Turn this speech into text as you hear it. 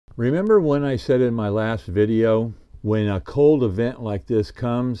Remember when I said in my last video, when a cold event like this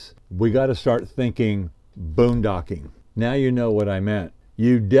comes, we got to start thinking boondocking. Now you know what I meant.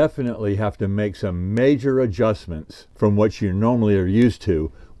 You definitely have to make some major adjustments from what you normally are used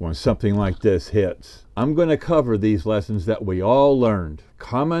to when something like this hits. I'm going to cover these lessons that we all learned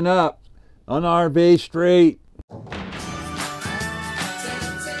coming up on RV Street.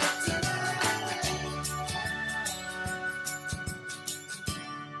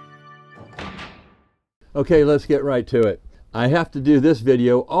 Okay, let's get right to it. I have to do this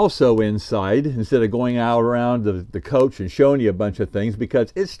video also inside instead of going out around the coach and showing you a bunch of things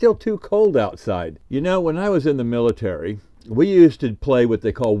because it's still too cold outside. You know, when I was in the military, we used to play what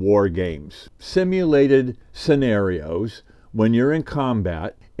they call war games, simulated scenarios when you're in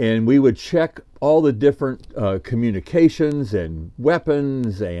combat, and we would check all the different communications and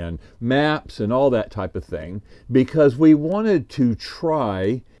weapons and maps and all that type of thing because we wanted to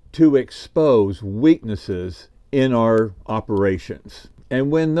try to expose weaknesses in our operations. And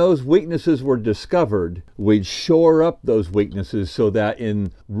when those weaknesses were discovered, we'd shore up those weaknesses so that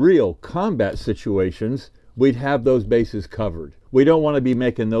in real combat situations, we'd have those bases covered. We don't want to be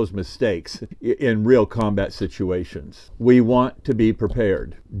making those mistakes in real combat situations. We want to be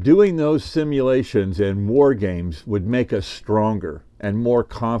prepared. Doing those simulations and war games would make us stronger and more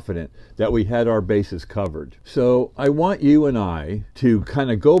confident that we had our bases covered. So I want you and I to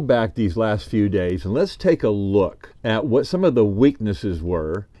kind of go back these last few days and let's take a look at what some of the weaknesses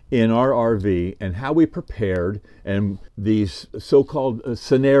were in our RV and how we prepared, and these so-called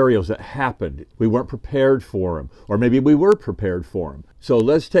scenarios that happened. We weren't prepared for them, or maybe we were prepared for them. So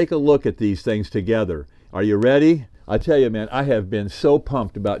let's take a look at these things together. Are you ready? I tell you, man, I have been so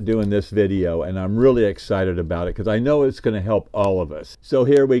pumped about doing this video, and I'm really excited about it because I know it's going to help all of us. So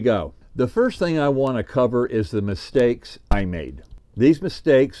here we go. The first thing I want to cover is the mistakes I made. These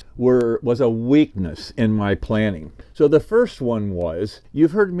mistakes was a weakness in my planning. So the first one was,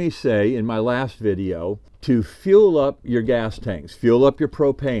 you've heard me say in my last video, to fuel up your gas tanks, fuel up your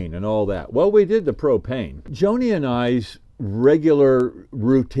propane and all that. Well, we did the propane. Joni and I's regular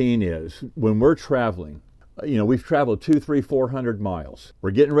routine is, when we're traveling, you know, we've traveled 200, 300, 400 miles.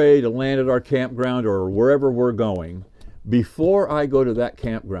 We're getting ready to land at our campground or wherever we're going. Before I go to that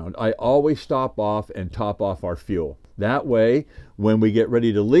campground, I always stop off and top off our fuel. That way, when we get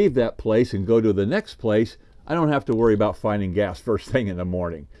ready to leave that place and go to the next place, I don't have to worry about finding gas first thing in the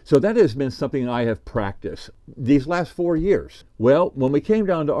morning. So that has been something I have practiced these last 4 years. Well, when we came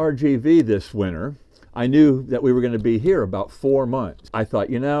down to RGV this winter, I knew that we were going to be here about 4 months. I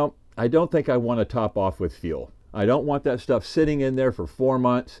thought, you know, I don't think I want to top off with fuel. I don't want that stuff sitting in there for 4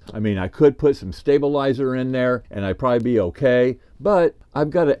 months. I mean, I could put some stabilizer in there and I'd probably be okay, but I've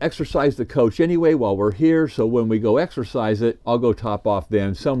got to exercise the coach anyway while we're here, so when we go exercise it, I'll go top off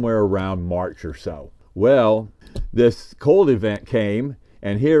then somewhere around March or so. Well, this cold event came,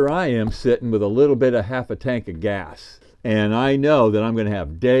 and here I am sitting with a little bit of half a tank of gas. And I know that I'm going to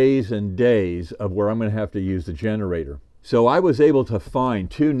have days and days of where I'm going to have to use the generator. So I was able to find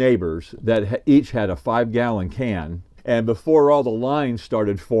 2 neighbors that each had a 5-gallon can, and before all the lines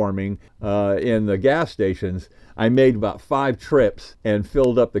started forming in the gas stations, I made about 5 trips and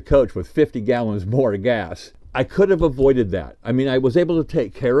filled up the coach with 50 gallons more of gas. I could have avoided that. I mean, I was able to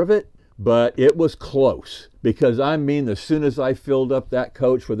take care of it, but it was close because I mean, as soon as I filled up that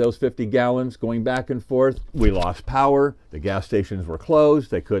coach with those 50 gallons going back and forth, we lost power. The gas stations were closed.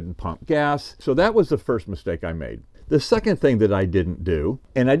 They couldn't pump gas. So that was the first mistake I made. The second thing that I didn't do,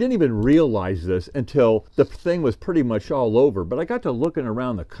 and I didn't even realize this until the thing was pretty much all over, but I got to looking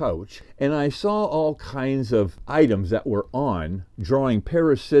around the coach and I saw all kinds of items that were on drawing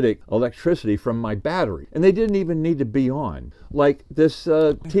parasitic electricity from my battery. And they didn't even need to be on, like this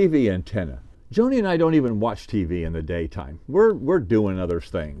TV antenna. Joni and I don't even watch TV in the daytime. We're doing other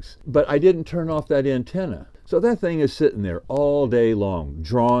things. But I didn't turn off that antenna. So that thing is sitting there all day long,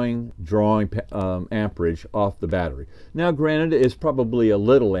 drawing amperage off the battery. Now, granted, it's probably a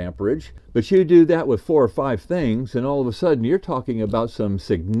little amperage, but you do that with 4 or 5 things, and all of a sudden you're talking about some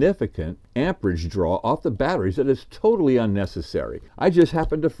significant amperage draw off the batteries that is totally unnecessary. I just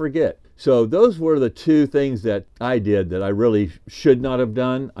happened to forget. So those were the 2 things that I did that I really should not have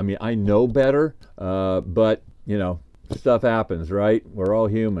done. I mean, I know better, but, you know, stuff happens, right? We're all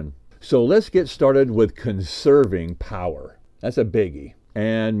human. So let's get started with conserving power. That's a biggie.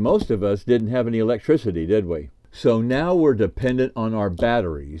 And most of us didn't have any electricity, did we? So now we're dependent on our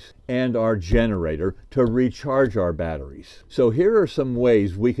batteries and our generator to recharge our batteries. So here are some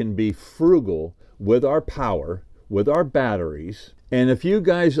ways we can be frugal with our power, with our batteries, And if you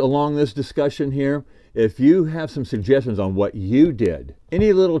guys along this discussion here, if you have some suggestions on what you did,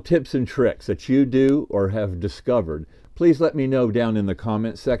 any little tips and tricks that you do or have discovered, please let me know down in the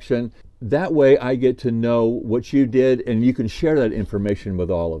comment section. That way I get to know what you did and you can share that information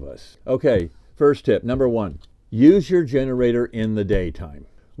with all of us. Okay, first tip, number 1, use your generator in the daytime.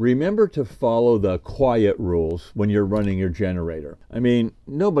 Remember to follow the quiet rules when you're running your generator. I mean,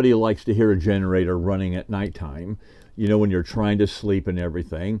 nobody likes to hear a generator running at nighttime, you know, when you're trying to sleep and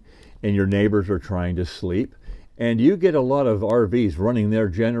everything, and your neighbors are trying to sleep. And you get a lot of RVs running their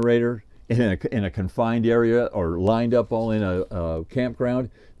generator in a confined area or lined up all in a campground.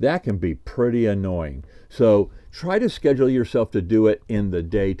 That can be pretty annoying. So try to schedule yourself to do it in the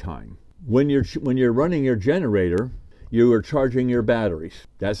daytime. When you're running your generator, you are charging your batteries.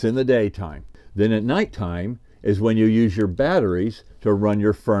 That's in the daytime. Then at nighttime is when you use your batteries to run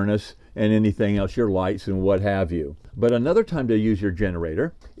your furnace and anything else, your lights and what have you. But another time to use your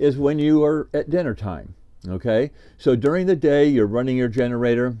generator is when you are at dinner time. Okay, so during the day you're running your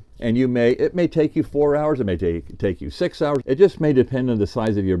generator, and it may take you 4 hours, it may take you 6 hours. It just may depend on the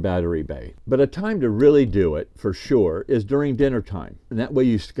size of your battery bay. But a time to really do it for sure is during dinner time, and that way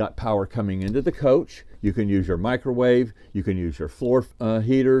you've got power coming into the coach. You can use your microwave, you can use your floor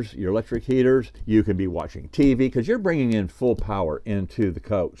heaters, your electric heaters, you can be watching TV because you're bringing in full power into the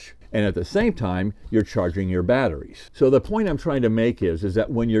coach. And at the same time, you're charging your batteries. So the point I'm trying to make is that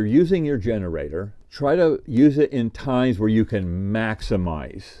when you're using your generator, try to use it in times where you can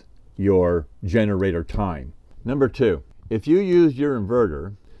maximize your generator time. Number 2, if you use your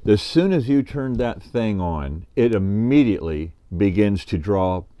inverter, as soon as you turn that thing on, it immediately begins to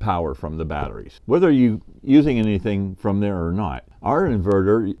draw power from the batteries. Whether you're using anything from there or not, our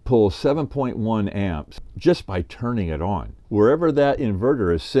inverter pulls 7.1 amps just by turning it on. Wherever that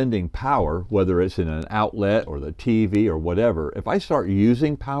inverter is sending power, whether it's in an outlet or the TV or whatever, if I start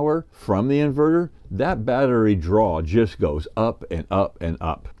using power from the inverter, that battery draw just goes up and up and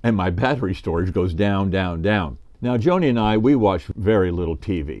up. And my battery storage goes down, down, down. Now, Joni and I, we watch very little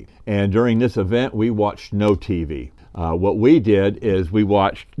TV. And during this event, we watched no TV. What we did is we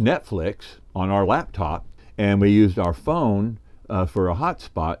watched Netflix on our laptop, and we used our phone for a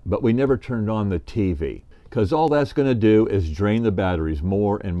hotspot, but we never turned on the TV, because all that's going to do is drain the batteries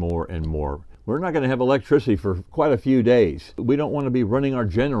more and more and more. We're not going to have electricity for quite a few days. We don't want to be running our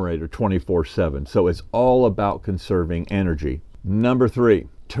generator 24/7, so it's all about conserving energy. Number 3,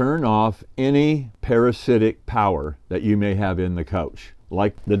 turn off any parasitic power that you may have in the coach,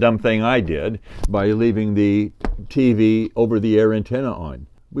 like the dumb thing I did by leaving the TV over-the-air antenna on.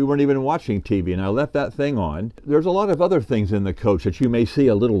 We weren't even watching TV and I left that thing on. There's a lot of other things in the coach that you may see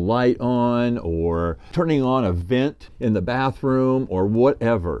a little light on, or turning on a vent in the bathroom or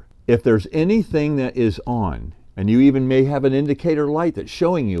whatever. If there's anything that is on, and you even may have an indicator light that's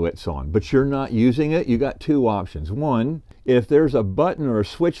showing you it's on, but you're not using it, you got 2 options. 1, if there's a button or a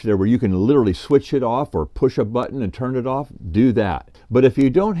switch there where you can literally switch it off or push a button and turn it off, do that. But if you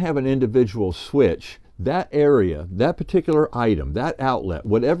don't have an individual switch, that area, that particular item, that outlet,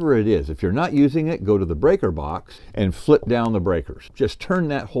 whatever it is, if you're not using it, go to the breaker box and flip down the breakers. Just turn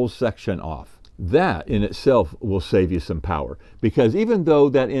that whole section off. That in itself will save you some power, because even though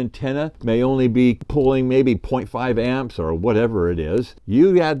that antenna may only be pulling maybe 0.5 amps or whatever it is,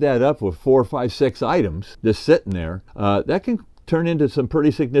 you add that up with 4, 5, 6 items just sitting there, that can turn into some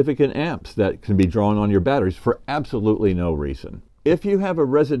pretty significant amps that can be drawn on your batteries for absolutely no reason. If you have a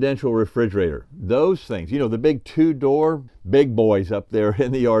residential refrigerator, those things, you know, the big 2-door, big boys up there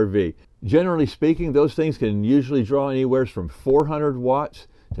in the RV, generally speaking, those things can usually draw anywhere from 400 watts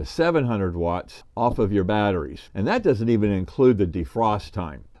to 700 watts off of your batteries. And that doesn't even include the defrost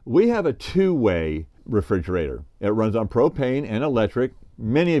time. We have a 2-way refrigerator. It runs on propane and electric.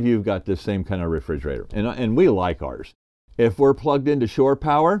 Many of you have got this same kind of refrigerator, and we like ours. If we're plugged into shore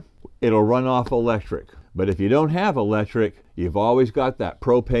power, it'll run off electric. But if you don't have electric, you've always got that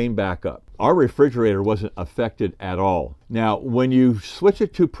propane backup. Our refrigerator wasn't affected at all. Now, when you switch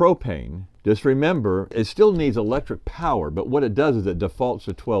it to propane, just remember, it still needs electric power, but what it does is it defaults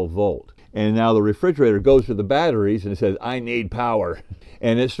to 12 volt. And now the refrigerator goes to the batteries and it says, I need power.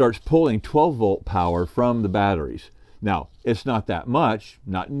 And it starts pulling 12 volt power from the batteries. Now, it's not that much,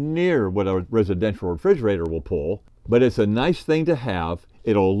 not near what a residential refrigerator will pull, but it's a nice thing to have.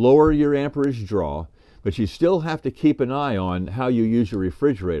 It'll lower your amperage draw, but you still have to keep an eye on how you use your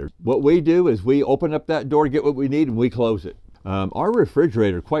refrigerator. What we do is we open up that door, get what we need, and we close it. Our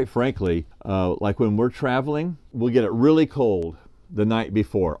refrigerator, quite frankly, like when we're traveling, we'll get it really cold the night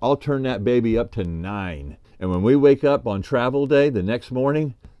before. I'll turn that baby up to 9, And when we wake up on travel day the next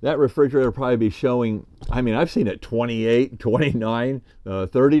morning, that refrigerator will probably be showing, I mean, I've seen it 28, 29,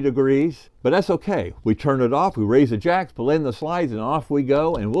 30 degrees, but that's okay. We turn it off, we raise the jacks, pull in the slides, and off we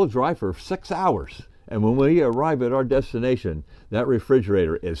go, and we'll drive for 6 hours. And when we arrive at our destination, that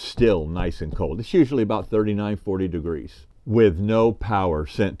refrigerator is still nice and cold. It's usually about 39, 40 degrees with no power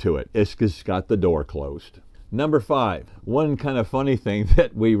sent to it. It's just got the door closed. Number 5, one kind of funny thing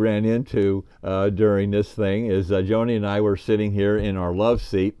that we ran into during this thing is Joni and I were sitting here in our love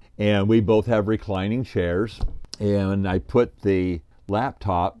seat, and we both have reclining chairs, and I put the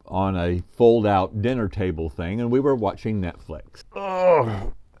laptop on a fold-out dinner table thing, and we were watching Netflix.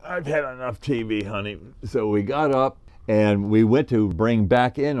 Oh, I've had enough TV, honey. So we got up, and we went to bring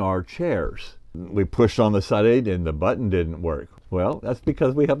back in our chairs. We pushed on the side, and the button didn't work. Well, that's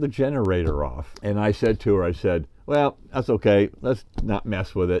because we have the generator off. And I said to her, I said, well, that's okay. Let's not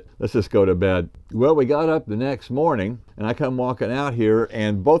mess with it. Let's just go to bed. Well, we got up the next morning, and I come walking out here,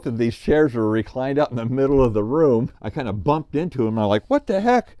 and both of these chairs were reclined out in the middle of the room. I kind of bumped into them. I'm like, what the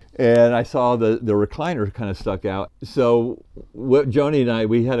heck? And I saw the recliner kind of stuck out. So Joni and I,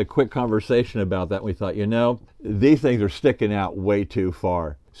 we had a quick conversation about that. We thought, you know, these things are sticking out way too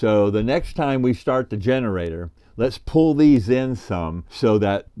far. So the next time we start the generator, let's pull these in some so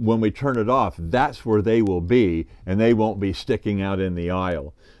that when we turn it off, that's where they will be, and they won't be sticking out in the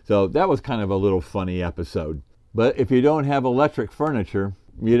aisle. So that was kind of a little funny episode. But if you don't have electric furniture,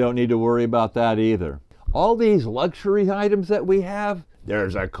 you don't need to worry about that either. All these luxury items that we have,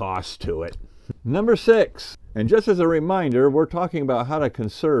 there's a cost to it. Number 6, and just as a reminder, we're talking about how to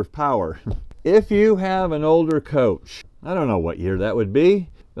conserve power. If you have an older coach, I don't know what year that would be,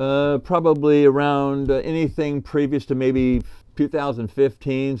 probably around anything previous to maybe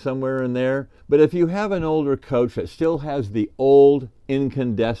 2015, somewhere in there. But if you have an older coach that still has the old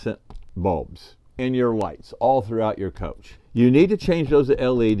incandescent bulbs in your lights all throughout your coach, you need to change those to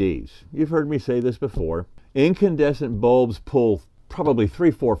LEDs. You've heard me say this before. Incandescent bulbs pull probably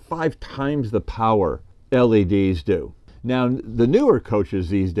 3, 4, 5 times the power LEDs do. Now, the newer coaches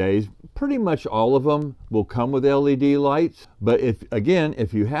these days, pretty much all of them will come with LED lights. But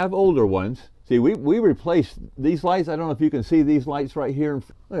if you have older ones, see, we replaced these lights. I don't know if you can see these lights right here.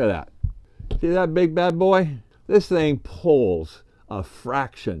 Look at that. See that big bad boy? This thing pulls a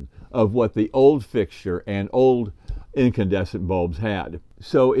fraction of what the old fixture and old incandescent bulbs had.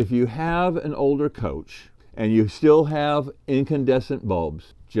 So if you have an older coach and you still have incandescent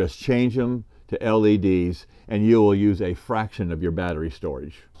bulbs, just change them to LEDs, and you will use a fraction of your battery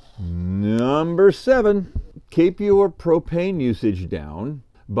storage. Number 7, keep your propane usage down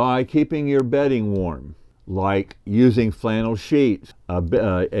by keeping your bedding warm, like using flannel sheets,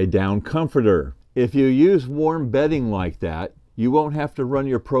 a down comforter. If you use warm bedding like that, you won't have to run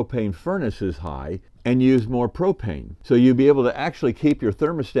your propane furnaces high and use more propane. So you'll be able to actually keep your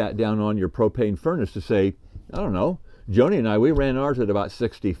thermostat down on your propane furnace to say, I don't know, Joni and I, we ran ours at about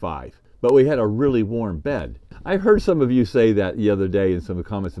 65. But we had a really warm bed. I heard some of you say that the other day in some of the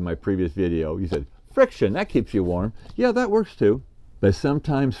comments in my previous video. You said, friction, that keeps you warm. Yeah, that works too. But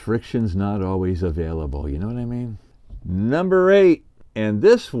sometimes friction's not always available, you know what I mean? Number 8, and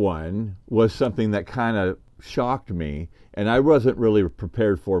this one was something that kind of shocked me, and I wasn't really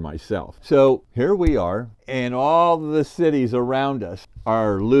prepared for myself. So here we are, and all the cities around us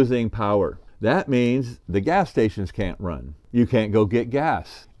are losing power. That means the gas stations can't run. You can't go get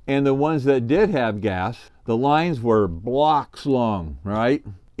gas. And the ones that did have gas, the lines were blocks long, right?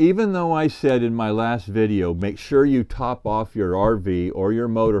 Even though I said in my last video, make sure you top off your RV or your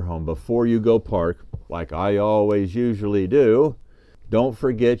motorhome before you go park, like I always usually do, don't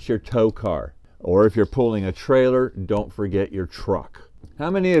forget your tow car. Or if you're pulling a trailer, don't forget your truck. How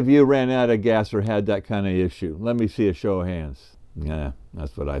many of you ran out of gas or had that kind of issue? Let me see a show of hands. Yeah,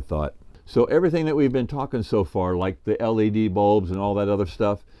 that's what I thought. So everything that we've been talking so far, like the LED bulbs and all that other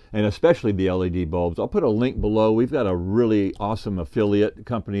stuff, and especially the LED bulbs, I'll put a link below. We've got a really awesome affiliate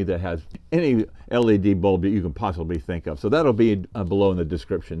company that has any LED bulb that you can possibly think of. So that'll be below in the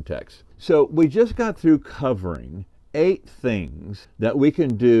description text. So we just got through covering 8 things that we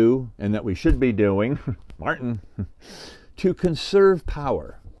can do and that we should be doing, Martin, to conserve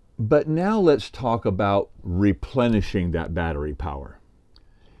power. But now let's talk about replenishing that battery power.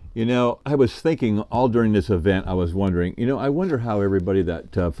 You know, I was thinking all during this event, I was wondering, you know, I wonder how everybody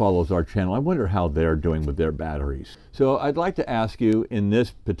that follows our channel, I wonder how they're doing with their batteries. So I'd like to ask you in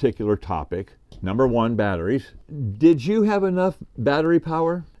this particular topic, number 1, batteries. Did you have enough battery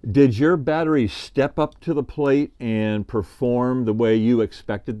power? Did your batteries step up to the plate and perform the way you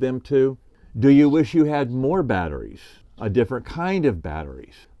expected them to? Do you wish you had more batteries? A different kind of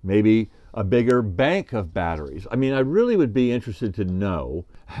batteries? Maybe a bigger bank of batteries. I mean, I really would be interested to know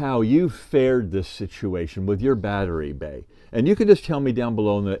how you fared this situation with your battery bay. And you can just tell me down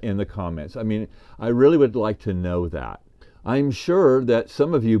below in the comments. I mean, I really would like to know that. I'm sure that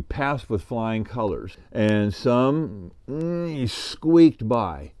some of you passed with flying colors, and some squeaked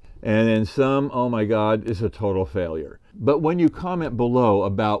by, and then some, oh my God, is a total failure. But when you comment below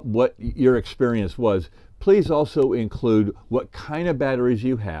about what your experience was, please also include what kind of batteries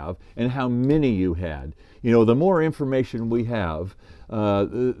you have and how many you had. You know, the more information we have,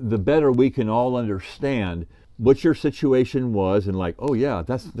 the better we can all understand what your situation was, and like, oh yeah,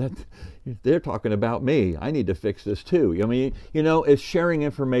 they're talking about me. I need to fix this too. I mean, you know, it's sharing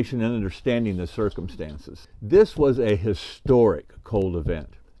information and understanding the circumstances. This was a historic cold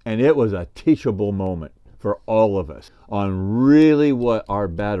event, and it was a teachable moment for all of us on really what our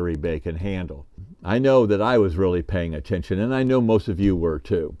battery bay can handle. I know that I was really paying attention, and I know most of you were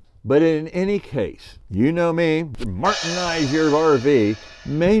too. But in any case, you know me, Martinize your RV,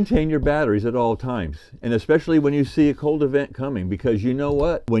 maintain your batteries at all times, and especially when you see a cold event coming, because you know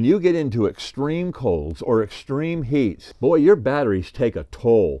what? When you get into extreme colds or extreme heats, boy, your batteries take a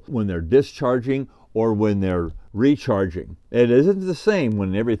toll when they're discharging or when they're recharging. It isn't the same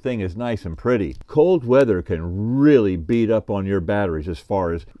when everything is nice and pretty. Cold weather can really beat up on your batteries as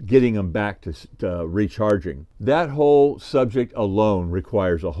far as getting them back to recharging. That whole subject alone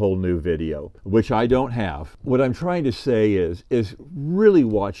requires a whole new video, which I don't have. What I'm trying to say is really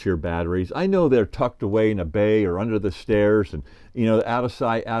watch your batteries. I know they're tucked away in a bay or under the stairs, and you know, out of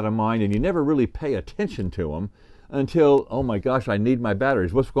sight, out of mind, and you never really pay attention to them until, oh my gosh, I need my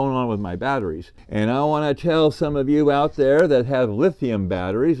batteries. What's going on with my batteries? And I want to tell some of you out there that have lithium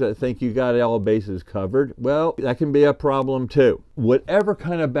batteries that think you got all bases covered. Well, that can be a problem too. Whatever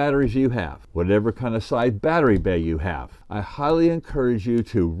kind of batteries you have, whatever kind of size battery bay you have, I highly encourage you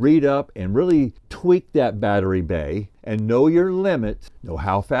to read up and really tweak that battery bay and know your limits, know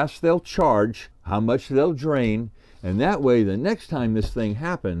how fast they'll charge, how much they'll drain, and that way the next time this thing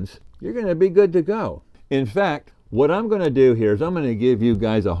happens, you're going to be good to go. In fact, what I'm going to do here is I'm going to give you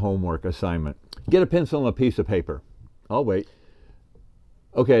guys a homework assignment. Get a pencil and a piece of paper. I'll wait.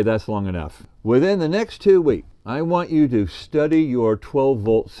 Okay, that's long enough. Within the next 2 weeks, I want you to study your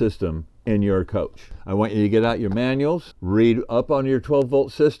 12-volt system in your coach. I want you to get out your manuals, read up on your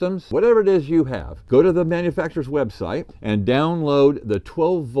 12-volt systems, whatever it is you have. Go to the manufacturer's website and download the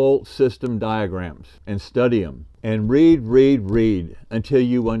 12-volt system diagrams and study them. And read until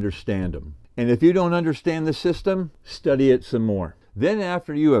you understand them. And if you don't understand the system, study it some more. Then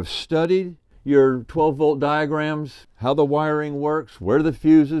after you have studied your 12-volt diagrams, how the wiring works, where the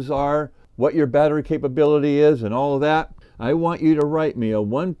fuses are, what your battery capability is, and all of that, I want you to write me a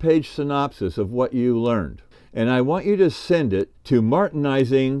one-page synopsis of what you learned. And I want you to send it to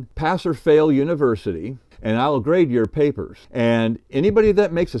Martinizing Pass or Fail University, and I'll grade your papers. And anybody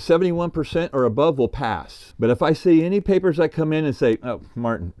that makes a 71% or above will pass. But if I see any papers that come in and say, oh,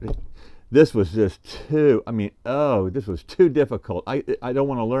 Martin, this was just too, this was too difficult. I don't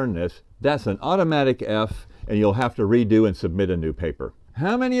want to learn this. That's an automatic F, and you'll have to redo and submit a new paper.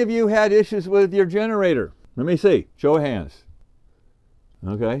 How many of you had issues with your generator? Let me see. Show of hands.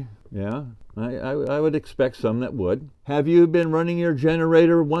 Okay, yeah. I would expect some that would. Have you been running your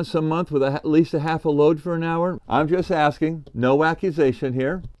generator once a month with at least a half a load for an hour? I'm just asking, no accusation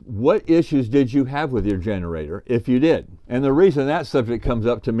here. What issues did you have with your generator, if you did? And the reason that subject comes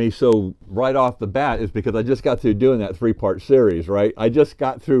up to me so right off the bat is because I just got through doing that 3-part series, right? I just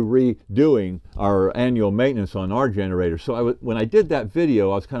got through redoing our annual maintenance on our generator. So when I did that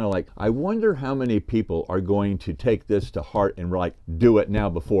video, I was kind of like, I wonder how many people are going to take this to heart and like do it now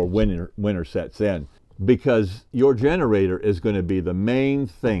before winter sets in. Because your generator is going to be the main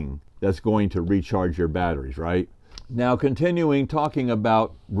thing that's going to recharge your batteries, right? Now, continuing talking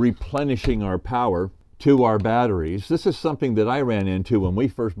about replenishing our power to our batteries, this is something that I ran into when we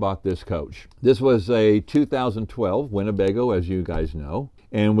first bought this coach. This was a 2012 Winnebago, as you guys know,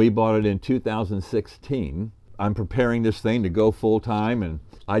 and we bought it in 2016. I'm preparing this thing to go full time, and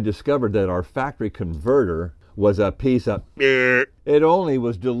I discovered that our factory converter was a piece of it only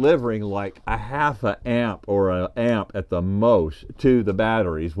was delivering like a half an amp or an amp at the most to the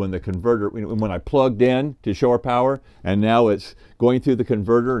batteries when the converter, when I plugged in to shore power, and now it's going through the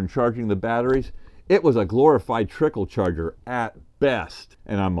converter and charging the batteries. It was a glorified trickle charger at best.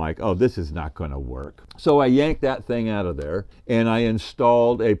 And I'm like, oh, this is not going to work. So I yanked that thing out of there and I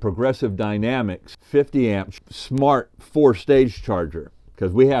installed a Progressive Dynamics 50 amp smart 4-stage charger.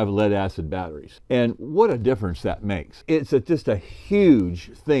 because we have lead acid batteries. And what a difference that makes. It's just a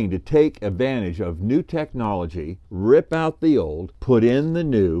huge thing to take advantage of new technology, rip out the old, put in the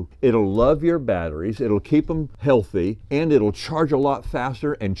new. It'll love your batteries, it'll keep them healthy, and it'll charge a lot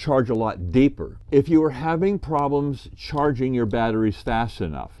faster and charge a lot deeper. If you are having problems charging your batteries fast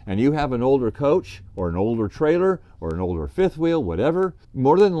enough, and you have an older coach or an older trailer or an older fifth wheel, whatever,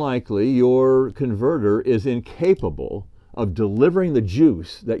 more than likely your converter is incapable of delivering the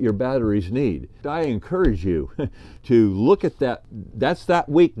juice that your batteries need. I encourage you to look at that. That's that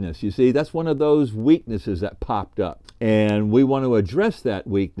weakness. You see, that's one of those weaknesses that popped up. And we want to address that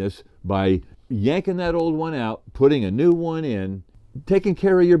weakness by yanking that old one out, putting a new one in, taking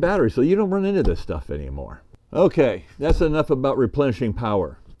care of your battery so you don't run into this stuff anymore. Okay, that's enough about replenishing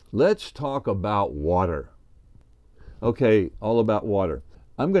power. Let's talk about water. Okay, all about water.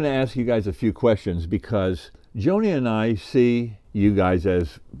 I'm going to ask you guys a few questions because Joni and I see you guys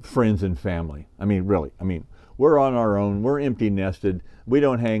as friends and family. I mean, really, we're on our own, we're empty nested, we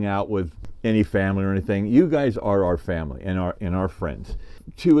don't hang out with any family or anything. You guys are our family and our friends.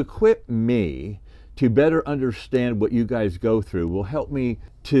 To equip me to better understand what you guys go through will help me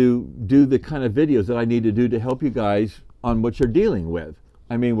to do the kind of videos that I need to do to help you guys on what you're dealing with.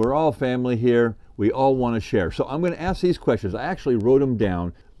 I mean, we're all family here. We all want to share. So I'm going to ask these questions. I actually wrote them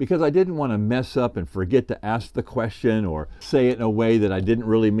down because I didn't want to mess up and forget to ask the question or say it in a way that I didn't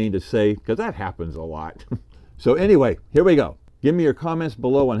really mean to say, because that happens a lot. So anyway, here we go. Give me your comments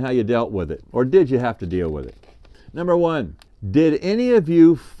below on how you dealt with it, or did you have to deal with it? Number one, did any of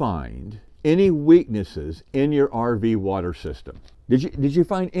you find any weaknesses in your RV water system? Did you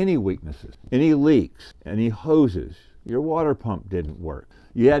find any weaknesses? Any leaks? Any hoses? Your water pump didn't work.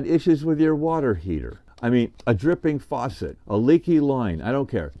 You had issues with your water heater. I mean, a dripping faucet, a leaky line, I don't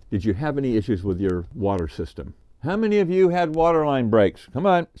care. Did you have any issues with your water system? How many of you had water line breaks? Come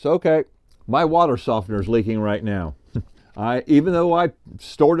on, it's okay. My water softener is leaking right now. Even though I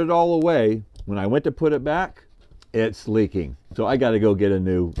stored it all away, when I went to put it back, it's leaking. So I got to go get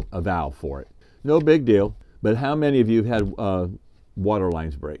a valve for it. No big deal, but how many of you had water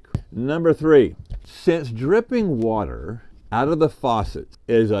lines break? Number three, since dripping water out of the faucet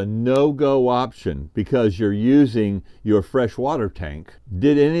is a no-go option because you're using your fresh water tank,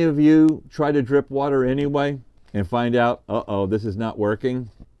 did any of you try to drip water anyway and find out, uh-oh, this is not working?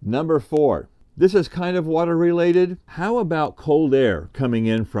 Number four, this is kind of water related. How about cold air coming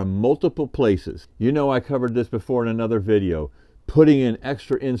in from multiple places? You know, I covered this before in another video. Putting in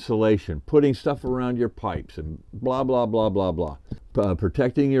extra insulation, putting stuff around your pipes and blah, blah, blah, blah, blah.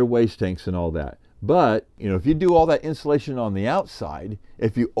 Protecting your waste tanks and all that. But, you know, if you do all that insulation on the outside,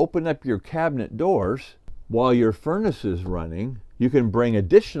 if you open up your cabinet doors while your furnace is running, you can bring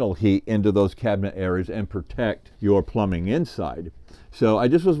additional heat into those cabinet areas and protect your plumbing inside. So I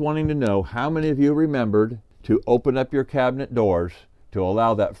just was wanting to know how many of you remembered to open up your cabinet doors to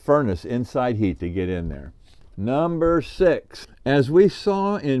allow that furnace inside heat to get in there. Number six, as we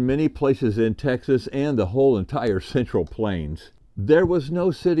saw in many places in Texas and the whole entire Central Plains, there was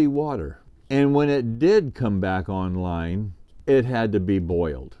no city water. And when it did come back online, it had to be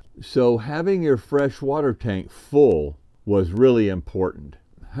boiled. So having your fresh water tank full was really important.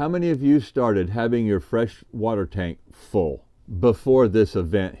 How many of you started having your fresh water tank full before this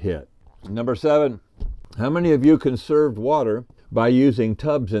event hit? Number seven, how many of you conserved water by using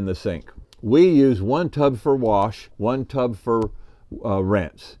tubs in the sink? We use one tub for wash, one tub for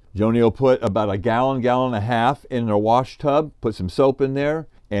rinse. Joni will put about a gallon and a half in a wash tub, put some soap in there,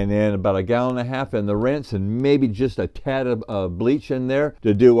 and then about a gallon and a half in the rinse, and maybe just a tad of bleach in there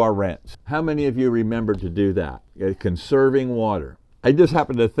to do our rinse. How many of you remember to do that? Conserving water. I just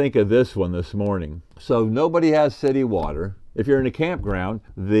happened to think of this one this morning. So nobody has city water. If you're in a campground,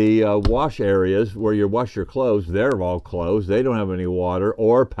 the wash areas where you wash your clothes, they're all closed. They don't have any water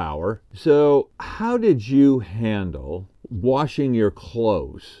or power. So how did you handle washing your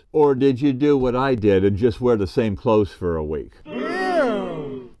clothes? Or did you do what I did and just wear the same clothes for a week?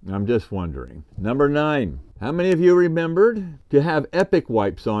 I'm just wondering. Number nine, how many of you remembered to have Epic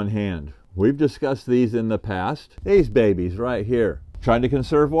wipes on hand? We've discussed these in the past. These babies right here. Trying to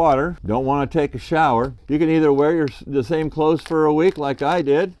conserve water, don't want to take a shower. You can either wear the same clothes for a week like I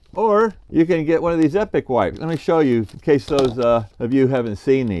did, or you can get one of these Epic wipes. Let me show you in case those of you haven't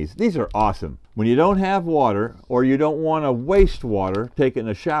seen these. These are awesome. When you don't have water or you don't want to waste water taking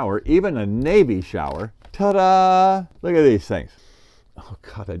a shower, even a Navy shower, ta-da! Look at these things. Oh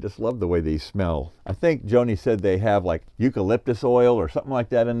God, I just love the way these smell. I think Joni said they have like eucalyptus oil or something like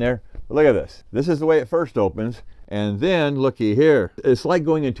that in there. But look at this. This is the way it first opens. And then looky here. It's like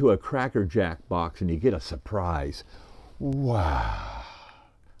going into a Cracker Jack box and you get a surprise. Wow.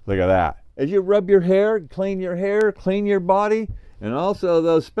 Look at that. As you rub your hair, clean your body, and also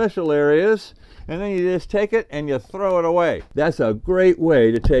those special areas, and then you just take it and you throw it away. That's a great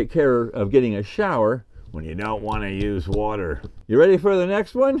way to take care of getting a shower when you don't want to use water. You ready for the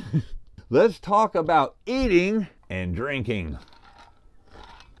next one? Let's talk about eating and drinking.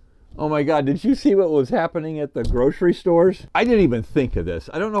 Oh my God, did you see what was happening at the grocery stores? I didn't even think of this.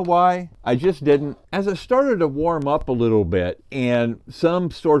 I don't know why, I just didn't. As it started to warm up a little bit and some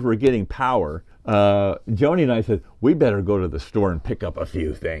stores were getting power, Joni and I said, we better go to the store and pick up a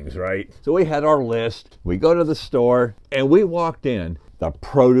few things, right? So we had our list, we go to the store, and we walked in. The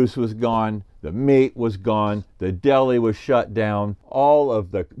produce was gone, the meat was gone, the deli was shut down, all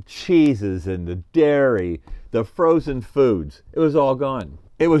of the cheeses and the dairy, the frozen foods, it was all gone.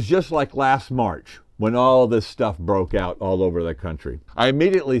 It was just like last March when all this stuff broke out all over the country. I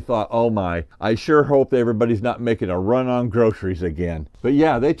immediately thought, oh my, I sure hope everybody's not making a run on groceries again. But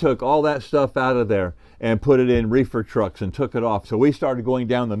yeah, they took all that stuff out of there and put it in reefer trucks and took it off. So we started going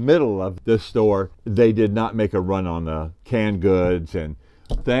down the middle of the store. They did not make a run on the canned goods, and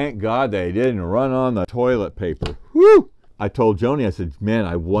thank God they didn't run on the toilet paper. Whew! I told Joni, I said, man,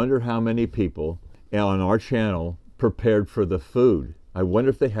 I wonder how many people on our channel prepared for the food. I wonder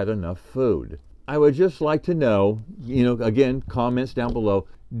if they had enough food. I would just like to know, you know, again, comments down below.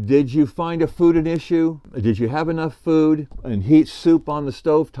 Did you find a food an issue? Did you have enough food and heat soup on the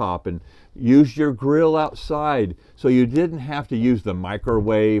stovetop and use your grill outside so you didn't have to use the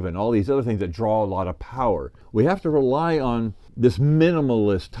microwave and all these other things that draw a lot of power? We have to rely on this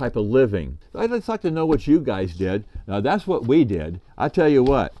minimalist type of living. I'd just like to know what you guys did. Now that's what we did. I tell you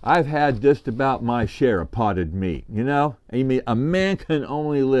what, I've had just about my share of potted meat, you know? I mean, a man can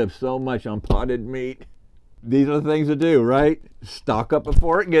only live so much on potted meat. These are the things to do, right? Stock up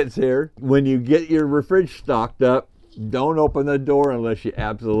before it gets here. When you get your fridge stocked up, don't open the door unless you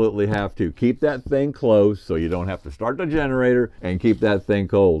absolutely have to. Keep that thing closed so you don't have to start the generator, and keep that thing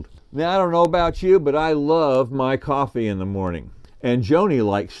cold. Now, I don't know about you, but I love my coffee in the morning. And Joni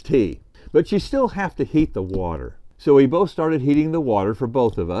likes tea, but you still have to heat the water. So we both started heating the water for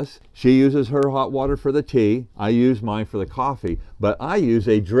both of us. She uses her hot water for the tea. I use mine for the coffee, but I use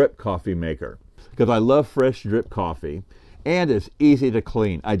a drip coffee maker because I love fresh drip coffee, and it's easy to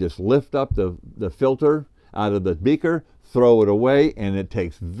clean. I just lift up the filter out of the beaker, throw it away, and it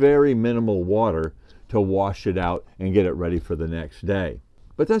takes very minimal water to wash it out and get it ready for the next day.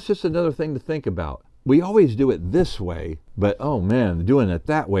 But that's just another thing to think about. We always do it this way, but oh man, doing it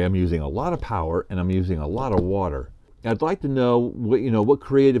that way, I'm using a lot of power and I'm using a lot of water. I'd like to know what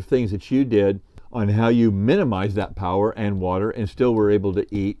creative things that you did on how you minimize that power and water and still were able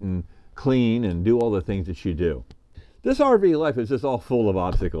to eat and clean and do all the things that you do. This RV life is just all full of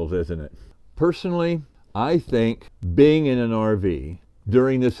obstacles, isn't it? Personally, I think being in an RV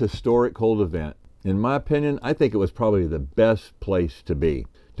during this historic cold event, in my opinion, I think it was probably the best place to be,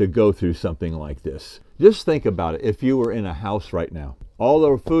 to go through something like this. Just think about it. If you were in a house right now, all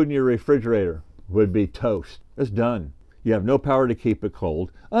the food in your refrigerator would be toast. It's done. You have no power to keep it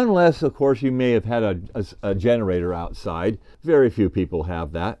cold, unless, of course, you may have had a generator outside. Very few people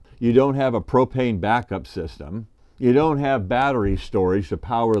have that. You don't have a propane backup system. You don't have battery storage to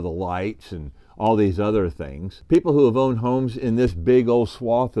power the lights and all these other things. People who have owned homes in this big old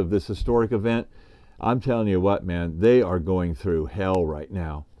swath of this historic event, I'm telling you what, man, they are going through hell right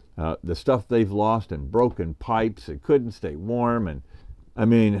now. The stuff they've lost and broken pipes, it couldn't stay warm, and I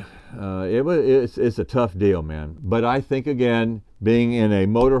mean, it's a tough deal, man. But I think, again, being in a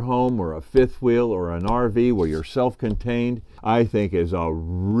motorhome or a fifth wheel or an RV where you're self-contained, I think is a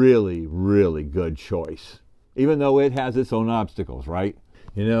really, really good choice. Even though it has its own obstacles, right?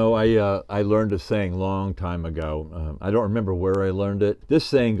 You know, I learned a saying long time ago. I don't remember where I learned it. This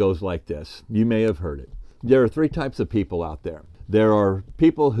saying goes like this. You may have heard it. There are three types of people out there. There are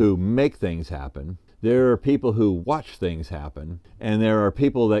people who make things happen. There are people who watch things happen. And there are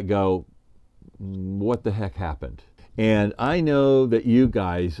people that go, what the heck happened? And I know that you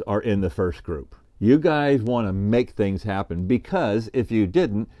guys are in the first group. You guys want to make things happen, because if you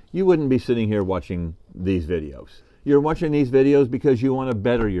didn't, you wouldn't be sitting here watching these videos. You're watching these videos because you want to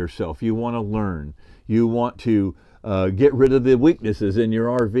better yourself. You want to learn. You want to get rid of the weaknesses in your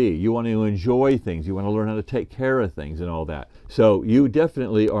RV. You want to enjoy things. You want to learn how to take care of things and all that. So you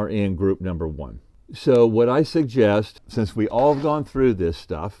definitely are in group number one. So what I suggest, since we all have gone through this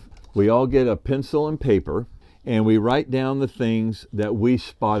stuff, we all get a pencil and paper and we write down the things that we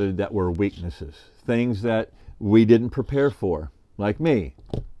spotted that were weaknesses. Things that we didn't prepare for, like me.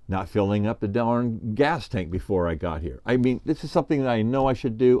 Not filling up the darn gas tank before I got here. I mean, this is something that I know I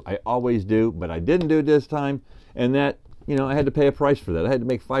should do. I always do, but I didn't do it this time. And that You know, I had to pay a price for that. I had to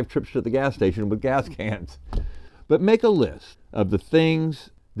make 5 trips to the gas station with gas cans. But make a list of the things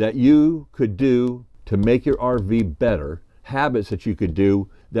that you could do to make your RV better, habits that you could do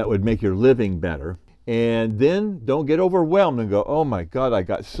that would make your living better. And then don't get overwhelmed and go, oh my God, I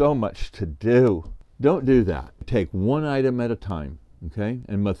got so much to do. Don't do that. Take one item at a time, okay?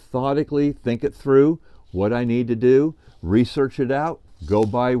 And methodically think it through, what I need to do, research it out, go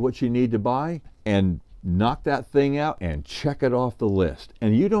buy what you need to buy, and knock that thing out and check it off the list.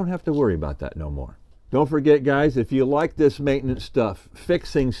 And you don't have to worry about that no more. Don't forget, guys, if you like this maintenance stuff,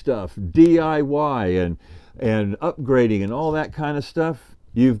 fixing stuff, DIY and upgrading and all that kind of stuff,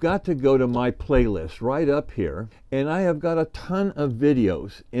 you've got to go to my playlist right up here. And I have got a ton of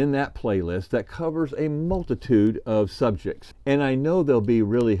videos in that playlist that covers a multitude of subjects. And I know they'll be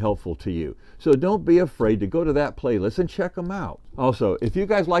really helpful to you. So don't be afraid to go to that playlist and check them out. Also, if you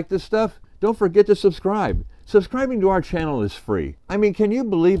guys like this stuff, don't forget to subscribe. Subscribing to our channel is free. I mean, can you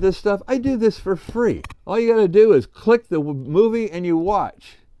believe this stuff? I do this for free. All you gotta do is click the movie and you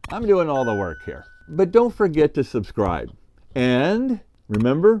watch. I'm doing all the work here. But don't forget to subscribe. And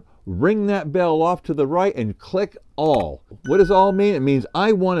remember, ring that bell off to the right and click all. What does all mean? It means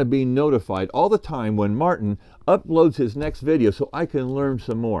I want to be notified all the time when Martin uploads his next video so I can learn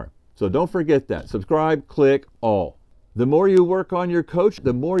some more. So don't forget that. Subscribe, click all. The more you work on your coach,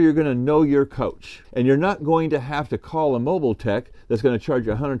 the more you're going to know your coach. And you're not going to have to call a mobile tech that's going to charge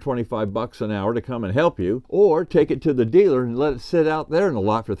you $125 an hour to come and help you, or take it to the dealer and let it sit out there in the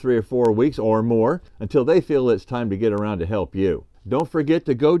lot for 3 or 4 weeks or more until they feel it's time to get around to help you. Don't forget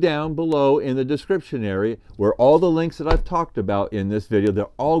to go down below in the description area where all the links that I've talked about in this video, they're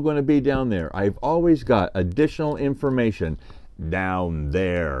all going to be down there. I've always got additional information down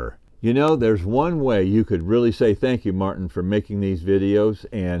there. You know, there's one way you could really say thank you, Martin, for making these videos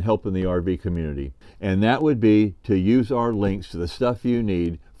and helping the RV community. And that would be to use our links to the stuff you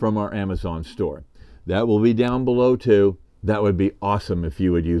need from our Amazon store. That will be down below too. That would be awesome if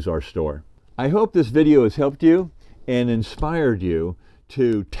you would use our store. I hope this video has helped you and inspired you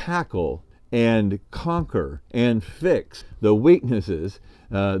to tackle and conquer and fix the weaknesses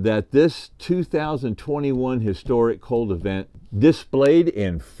that this 2021 historic cold event displayed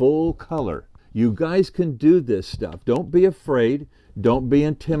in full color. You guys can do this stuff. Don't be afraid. Don't be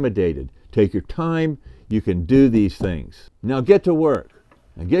intimidated. Take your time. You can do these things. Now get to work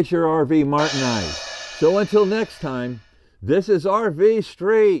and get your RV Martinized. So until next time, this is RV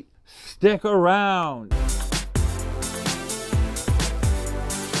Street. Stick around.